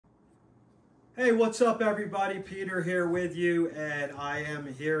Hey, what's up everybody? Peter here with you, and I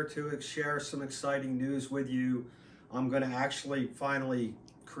am here to share some exciting news with you. I'm going to actually finally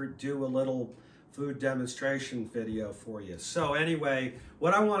do a little food demonstration video for you. So anyway,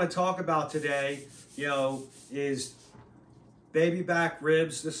 what I want to talk about today, is baby back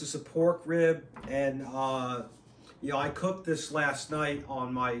ribs. This is a pork rib, and I cooked this last night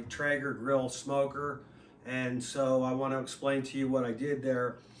on my Traeger grill smoker, and so I want to explain to you what I did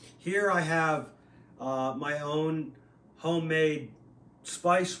there. Here I have my own homemade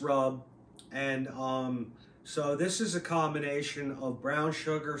spice rub, and so this is a combination of brown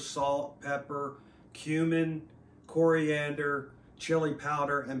sugar, salt, pepper, cumin, coriander, chili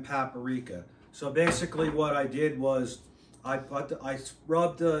powder, and paprika. So basically what I did was I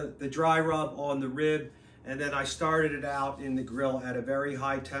rubbed the dry rub on the rib, and then I started it out in the grill at a very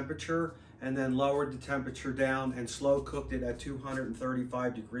high temperature, and then lowered the temperature down and slow cooked it at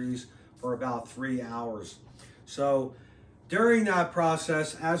 235 degrees for about 3 hours. So during that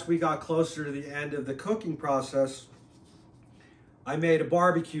process, as we got closer to the end of the cooking process, I made a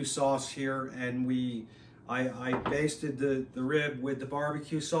barbecue sauce here, and I basted the rib with the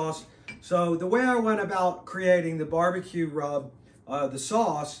barbecue sauce. So the way I went about creating the barbecue rub, the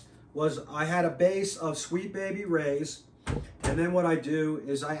sauce, was I had a base of Sweet Baby Ray's, and then what I do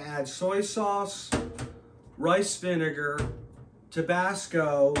is I add soy sauce, rice vinegar,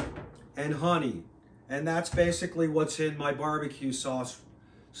 Tabasco, and honey. And that's basically what's in my barbecue sauce.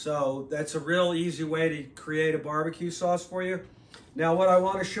 So that's a real easy way to create a barbecue sauce for you. Now what I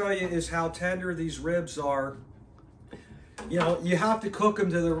want to show you is how tender these ribs are. You have to cook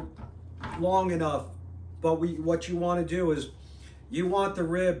them to long enough, but what you want to do is you want the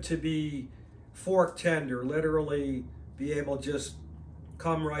rib to be fork tender, literally be able to just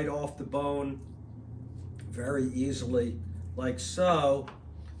come right off the bone very easily, like so.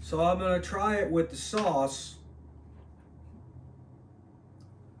 So I'm going to try it with the sauce.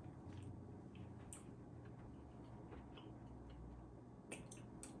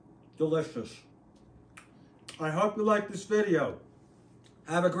 Delicious. I hope you like this video.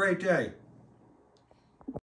 Have a great day.